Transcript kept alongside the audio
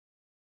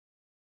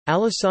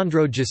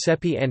Alessandro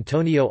Giuseppe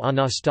Antonio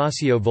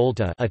Anastasio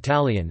Volta,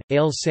 Italian,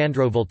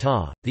 Alessandro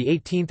Volta, the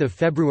 18th of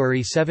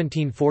February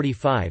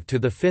 1745 to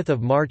the 5th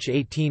of March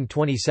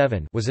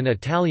 1827, was an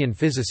Italian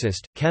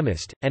physicist,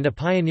 chemist, and a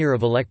pioneer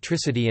of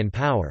electricity and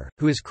power,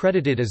 who is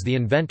credited as the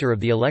inventor of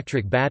the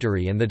electric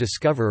battery and the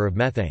discoverer of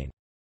methane.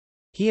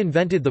 He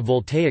invented the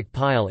voltaic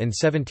pile in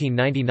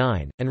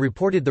 1799, and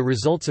reported the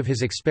results of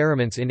his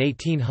experiments in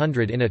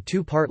 1800 in a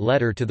two-part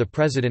letter to the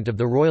President of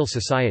the Royal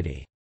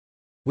Society.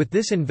 With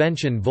this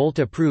invention,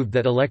 Volta proved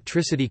that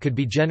electricity could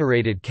be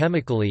generated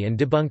chemically and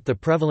debunked the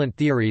prevalent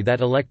theory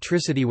that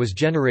electricity was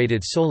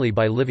generated solely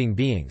by living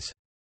beings.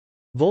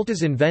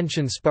 Volta's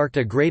invention sparked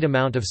a great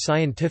amount of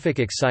scientific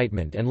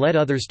excitement and led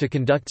others to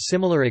conduct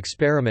similar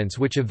experiments,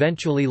 which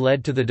eventually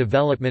led to the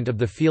development of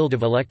the field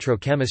of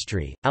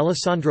electrochemistry.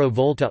 Alessandro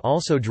Volta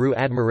also drew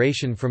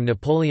admiration from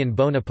Napoleon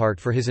Bonaparte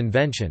for his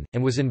invention,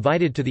 and was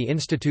invited to the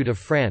Institute of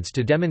France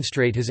to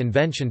demonstrate his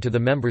invention to the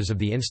members of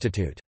the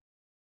institute.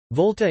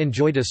 Volta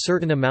enjoyed a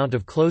certain amount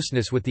of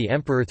closeness with the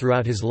emperor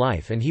throughout his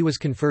life, and he was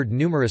conferred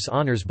numerous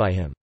honors by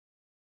him.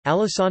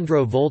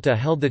 Alessandro Volta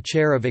held the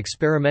chair of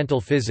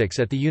experimental physics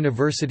at the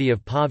University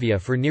of Pavia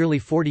for nearly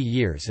 40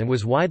 years and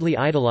was widely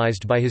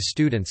idolized by his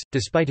students.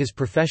 Despite his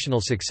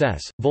professional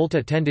success,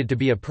 Volta tended to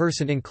be a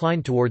person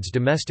inclined towards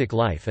domestic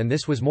life, and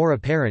this was more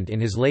apparent in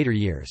his later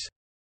years.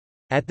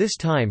 At this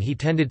time he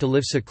tended to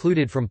live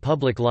secluded from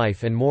public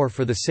life and more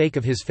for the sake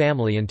of his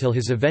family until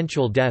his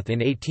eventual death in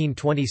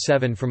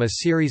 1827 from a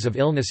series of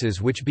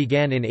illnesses which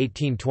began in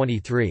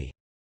 1823.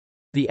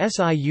 The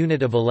SI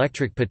unit of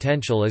electric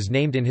potential is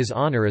named in his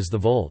honor as the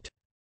volt.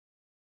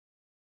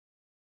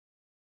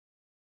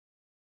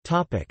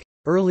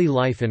 Early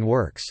life and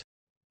works.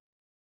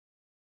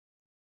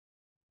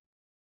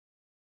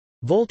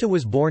 Volta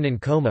was born in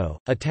Como,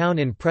 a town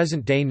in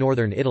present-day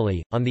northern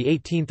Italy, on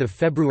 18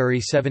 February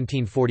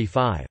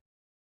 1745.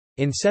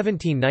 In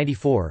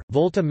 1794,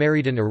 Volta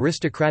married an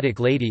aristocratic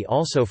lady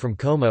also from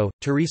Como,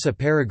 Teresa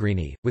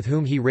Peregrini, with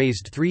whom he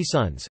raised three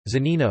sons,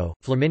 Zannino,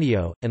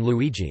 Flaminio, and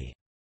Luigi.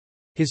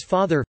 His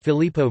father,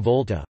 Filippo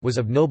Volta, was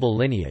of noble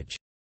lineage.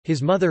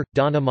 His mother,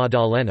 Donna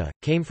Maddalena,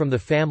 came from the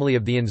family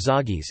of the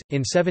Inzaghis. In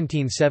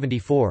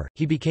 1774,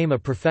 he became a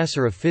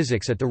professor of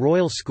physics at the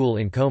Royal School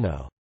in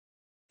Como.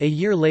 A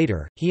year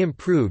later, he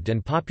improved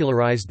and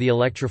popularized the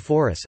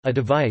electrophorus, a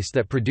device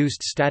that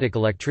produced static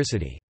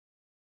electricity.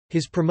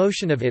 His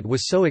promotion of it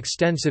was so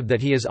extensive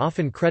that he is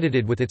often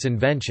credited with its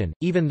invention,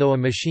 even though a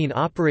machine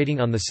operating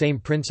on the same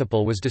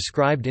principle was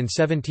described in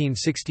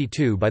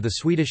 1762 by the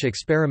Swedish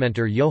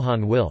experimenter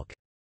Johann Wilcke.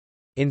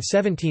 In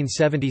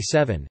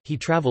 1777, he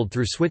traveled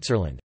through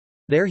Switzerland.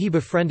 There he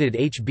befriended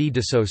H. B.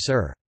 de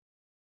Saussure.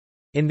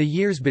 In the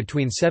years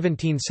between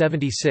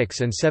 1776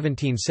 and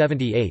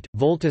 1778,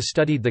 Volta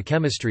studied the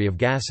chemistry of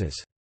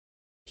gases.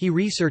 He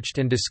researched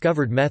and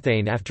discovered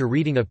methane after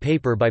reading a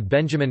paper by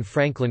Benjamin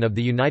Franklin of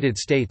the United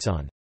States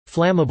on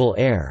flammable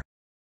air.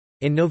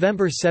 In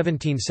November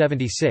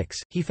 1776,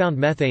 he found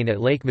methane at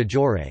Lake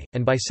Maggiore,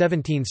 and by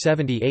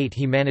 1778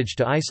 he managed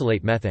to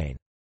isolate methane.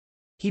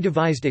 He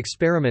devised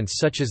experiments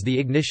such as the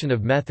ignition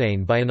of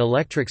methane by an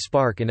electric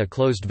spark in a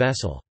closed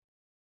vessel.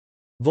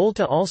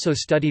 Volta also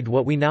studied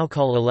what we now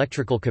call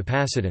electrical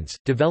capacitance,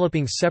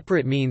 developing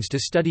separate means to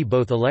study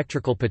both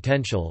electrical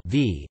potential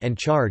V and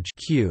charge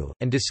Q,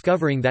 and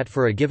discovering that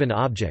for a given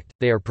object,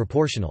 they are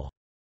proportional.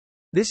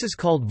 This is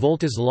called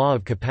Volta's law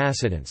of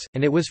capacitance,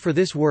 and it was for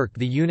this work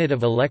the unit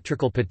of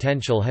electrical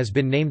potential has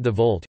been named the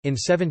volt. In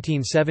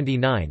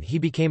 1779 he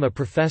became a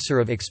professor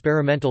of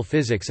experimental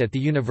physics at the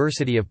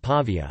University of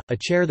Pavia, a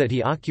chair that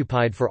he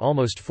occupied for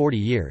almost 40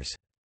 years.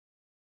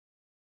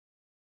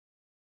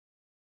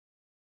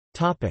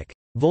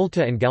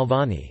 Volta and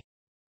Galvani.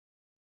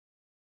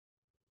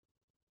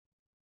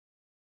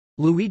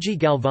 Luigi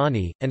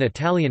Galvani, an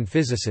Italian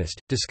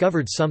physicist,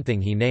 discovered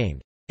something he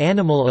named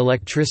animal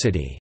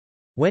electricity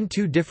when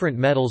two different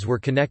metals were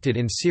connected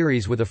in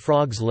series with a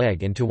frog's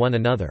leg and to one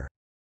another.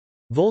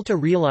 Volta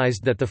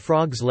realized that the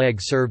frog's leg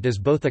served as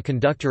both a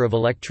conductor of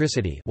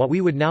electricity, what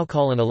we would now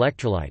call an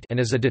electrolyte, and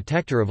as a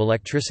detector of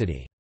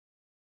electricity.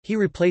 He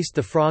replaced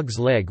the frog's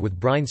leg with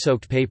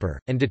brine-soaked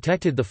paper, and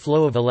detected the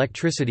flow of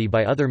electricity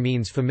by other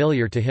means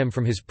familiar to him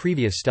from his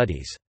previous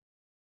studies.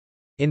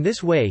 In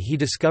this way he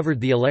discovered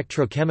the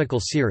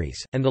electrochemical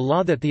series, and the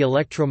law that the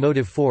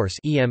electromotive force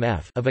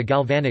 (EMF) of a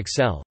galvanic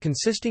cell,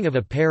 consisting of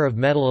a pair of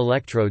metal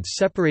electrodes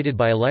separated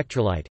by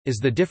electrolyte, is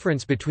the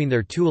difference between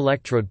their two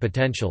electrode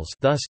potentials.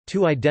 Thus,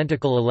 two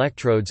identical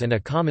electrodes and a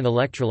common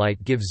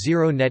electrolyte give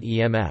zero net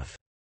EMF.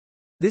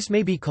 This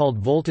may be called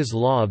Volta's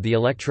law of the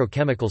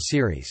electrochemical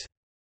series.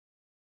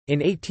 In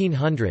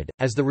 1800,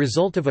 as the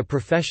result of a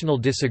professional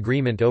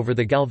disagreement over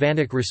the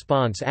galvanic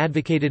response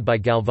advocated by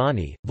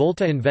Galvani,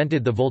 Volta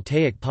invented the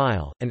voltaic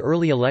pile, an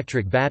early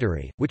electric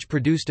battery, which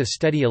produced a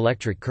steady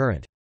electric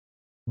current.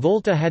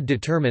 Volta had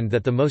determined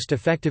that the most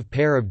effective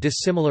pair of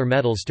dissimilar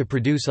metals to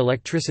produce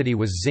electricity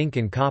was zinc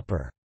and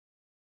copper.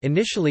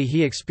 Initially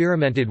he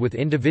experimented with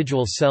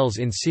individual cells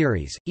in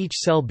series, each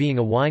cell being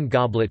a wine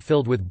goblet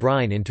filled with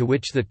brine into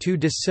which the two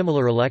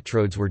dissimilar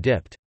electrodes were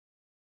dipped.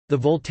 The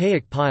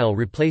voltaic pile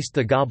replaced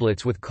the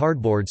goblets with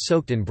cardboard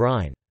soaked in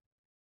brine.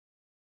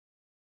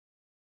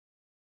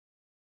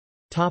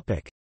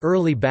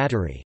 Early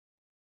battery.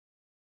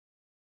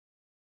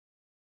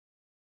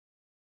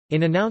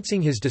 In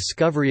announcing his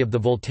discovery of the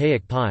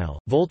voltaic pile,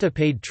 Volta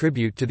paid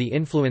tribute to the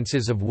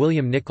influences of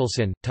William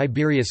Nicholson,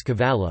 Tiberius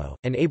Cavallo,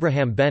 and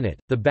Abraham Bennett.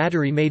 The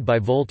battery made by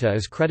Volta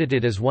is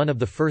credited as one of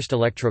the first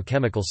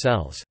electrochemical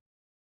cells.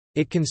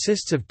 It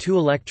consists of two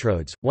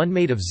electrodes, one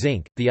made of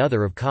zinc, the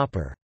other of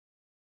copper.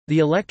 The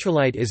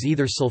electrolyte is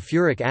either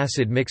sulfuric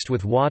acid mixed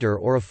with water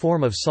or a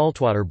form of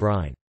saltwater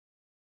brine.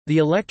 The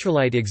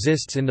electrolyte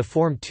exists in the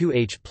form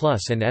 2H+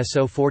 and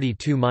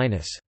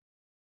SO42-.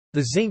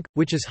 The zinc,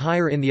 which is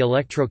higher in the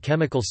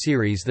electrochemical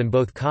series than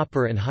both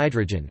copper and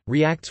hydrogen,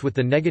 reacts with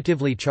the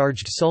negatively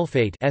charged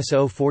sulfate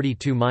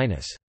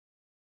SO42-.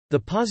 The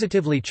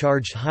positively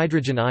charged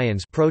hydrogen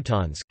ions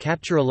protons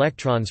capture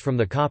electrons from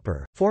the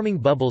copper, forming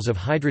bubbles of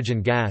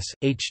hydrogen gas,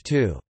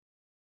 H2.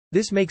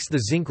 This makes the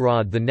zinc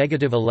rod the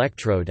negative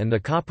electrode and the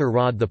copper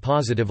rod the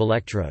positive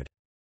electrode.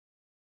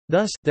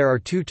 Thus, there are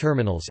two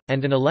terminals,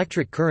 and an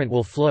electric current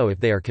will flow if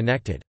they are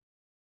connected.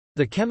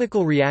 The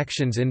chemical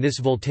reactions in this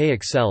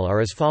voltaic cell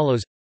are as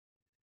follows: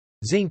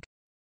 zinc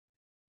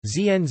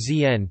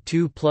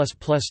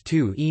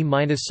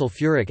ZnZn2++2E-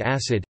 sulfuric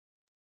acid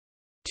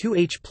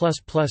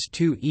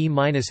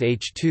 2H++2E-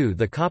 H2.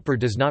 The copper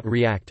does not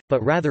react,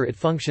 but rather it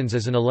functions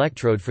as an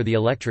electrode for the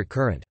electric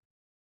current.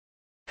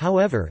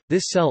 However,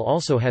 this cell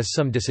also has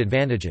some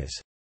disadvantages.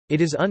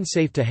 It is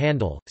unsafe to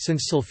handle,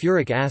 since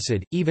sulfuric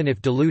acid, even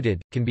if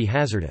diluted, can be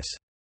hazardous.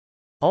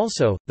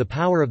 Also, the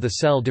power of the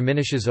cell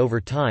diminishes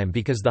over time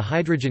because the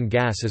hydrogen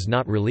gas is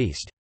not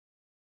released.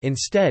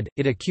 Instead,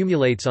 it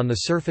accumulates on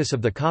the surface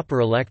of the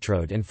copper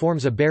electrode and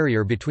forms a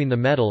barrier between the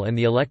metal and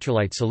the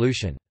electrolyte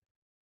solution.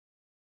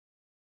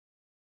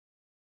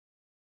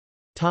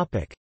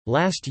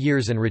 Last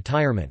years and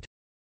retirement.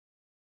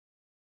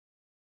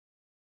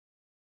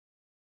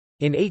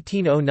 In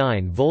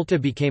 1809 Volta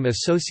became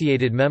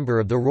associated member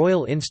of the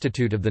Royal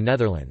Institute of the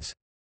Netherlands.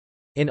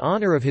 In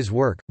honor of his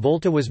work,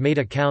 Volta was made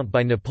a count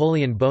by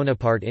Napoleon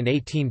Bonaparte in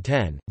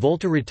 1810.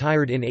 Volta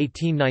retired in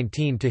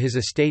 1819 to his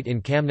estate in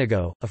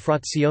Camnago, a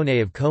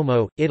frazione of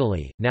Como,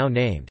 Italy, now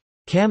named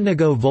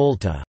Camnago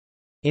Volta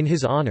in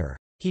his honor.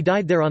 He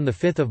died there on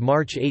 5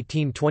 March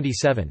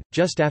 1827,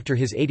 just after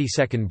his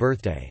 82nd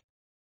birthday.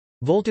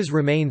 Volta's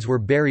remains were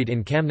buried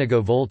in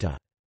Camnago Volta.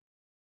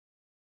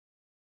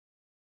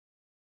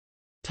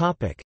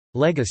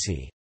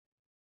 Legacy.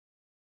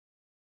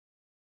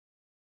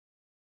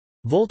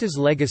 Volta's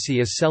legacy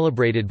is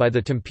celebrated by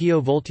the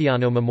Tempio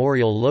Voltiano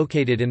Memorial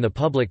located in the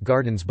public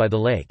gardens by the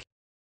lake.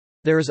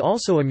 There is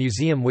also a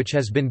museum which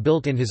has been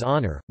built in his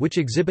honor, which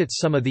exhibits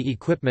some of the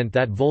equipment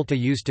that Volta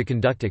used to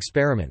conduct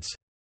experiments.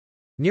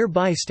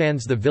 Nearby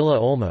stands the Villa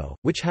Olmo,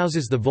 which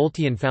houses the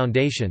Voltian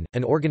Foundation,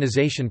 an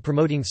organization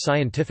promoting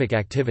scientific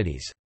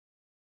activities.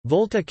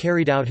 Volta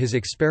carried out his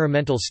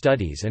experimental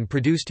studies and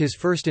produced his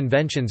first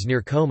inventions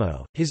near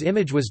Como. His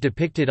image was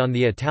depicted on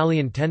the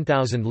Italian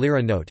 10,000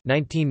 lira note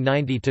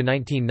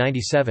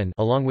 1990–1997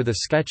 along with a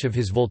sketch of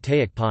his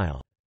voltaic pile.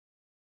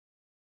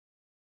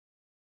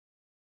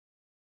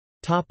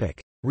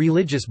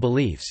 Religious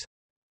beliefs.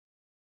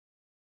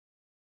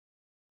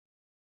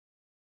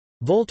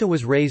 Volta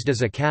was raised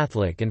as a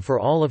Catholic and for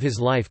all of his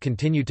life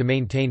continued to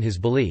maintain his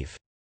belief.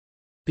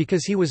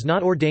 Because he was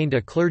not ordained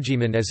a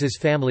clergyman as his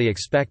family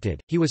expected,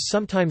 he was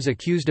sometimes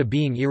accused of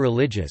being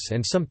irreligious,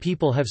 and some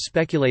people have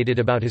speculated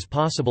about his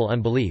possible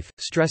unbelief,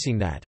 stressing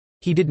that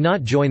he did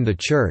not join the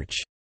church,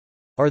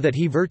 or that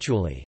he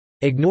virtually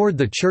ignored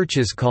the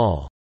church's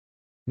call.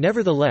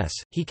 Nevertheless,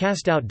 he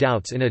cast out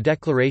doubts in a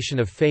declaration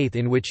of faith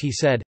in which he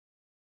said,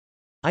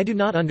 "I do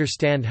not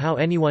understand how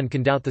anyone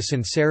can doubt the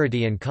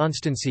sincerity and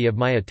constancy of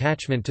my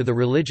attachment to the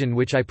religion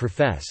which I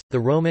profess, the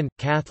Roman,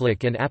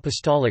 Catholic and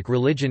Apostolic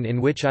religion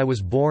in which I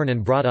was born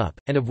and brought up,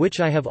 and of which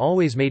I have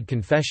always made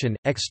confession,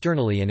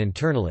 externally and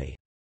internally.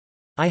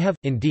 I have,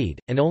 indeed,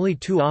 and only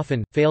too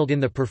often, failed in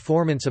the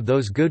performance of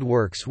those good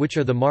works which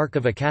are the mark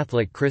of a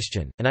Catholic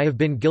Christian, and I have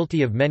been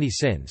guilty of many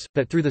sins,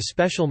 but through the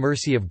special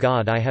mercy of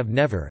God I have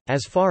never,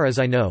 as far as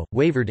I know,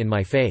 wavered in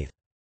my faith.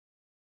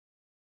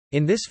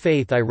 In this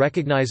faith I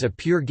recognize a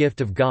pure gift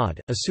of God,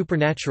 a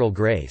supernatural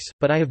grace,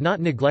 but I have not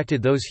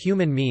neglected those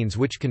human means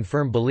which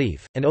confirm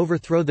belief, and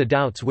overthrow the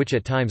doubts which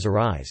at times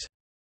arise.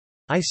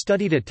 I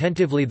studied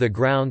attentively the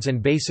grounds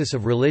and basis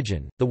of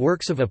religion, the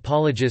works of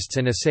apologists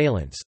and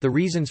assailants, the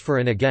reasons for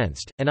and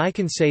against, and I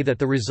can say that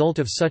the result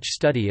of such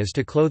study is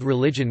to clothe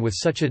religion with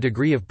such a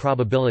degree of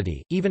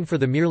probability, even for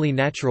the merely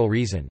natural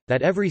reason,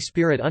 that every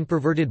spirit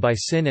unperverted by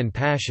sin and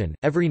passion,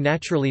 every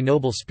naturally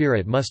noble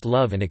spirit must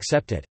love and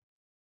accept it.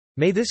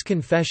 May this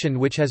confession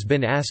which has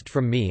been asked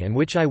from me and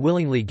which I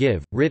willingly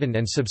give, written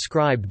and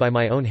subscribed by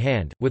my own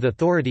hand, with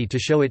authority to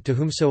show it to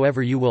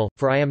whomsoever you will,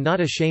 for I am not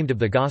ashamed of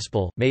the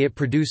gospel, may it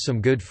produce some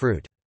good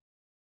fruit."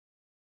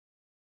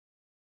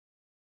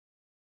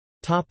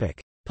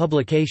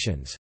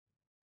 Publications.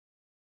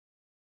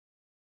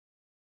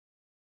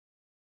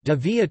 De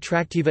via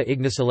attractiva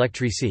ignis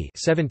electrici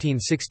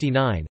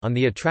 1769 on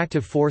the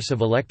attractive force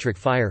of electric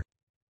fire.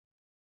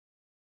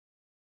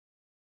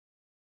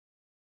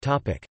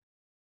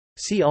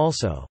 See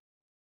also: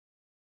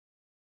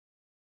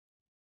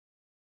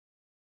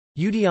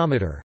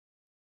 Eudiometer,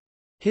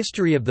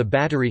 History of the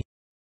battery,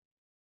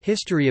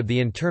 History of the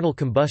internal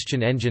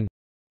combustion engine,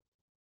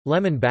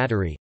 Lemon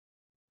battery,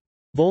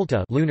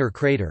 Volta lunar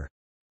crater,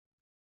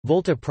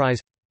 Volta prize.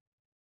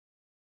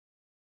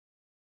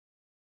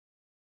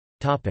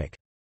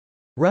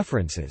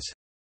 References.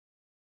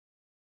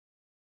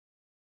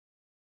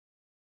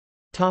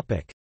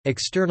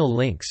 External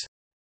links.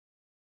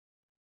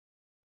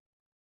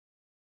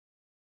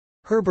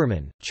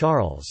 Herbermann,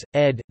 Charles,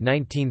 ed.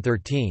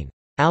 1913.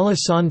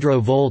 Alessandro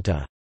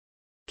Volta.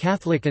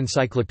 Catholic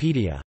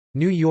Encyclopedia.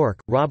 New York,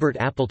 Robert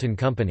Appleton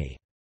Company.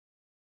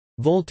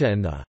 Volta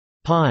and the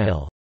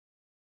Pile.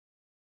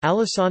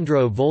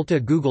 Alessandro Volta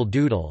Google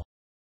Doodle.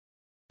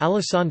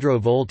 Alessandro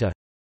Volta.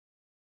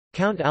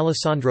 Count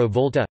Alessandro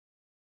Volta.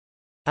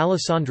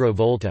 Alessandro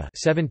Volta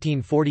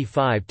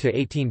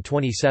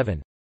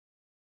 (1745–1827).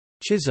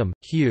 Chisholm,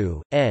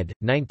 Hugh, ed.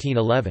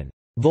 1911.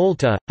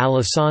 Volta,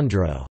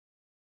 Alessandro.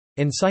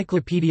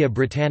 Encyclopædia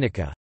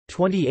Britannica.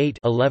 28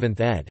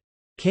 11th ed.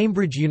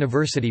 Cambridge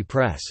University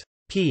Press.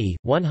 p.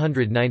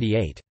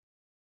 198.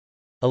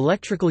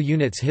 Electrical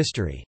Units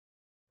History.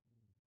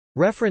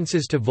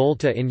 References to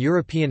Volta in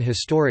European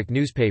historic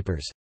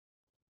newspapers.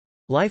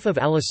 Life of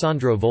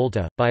Alessandro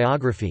Volta,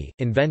 Biography,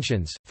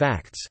 Inventions,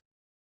 Facts.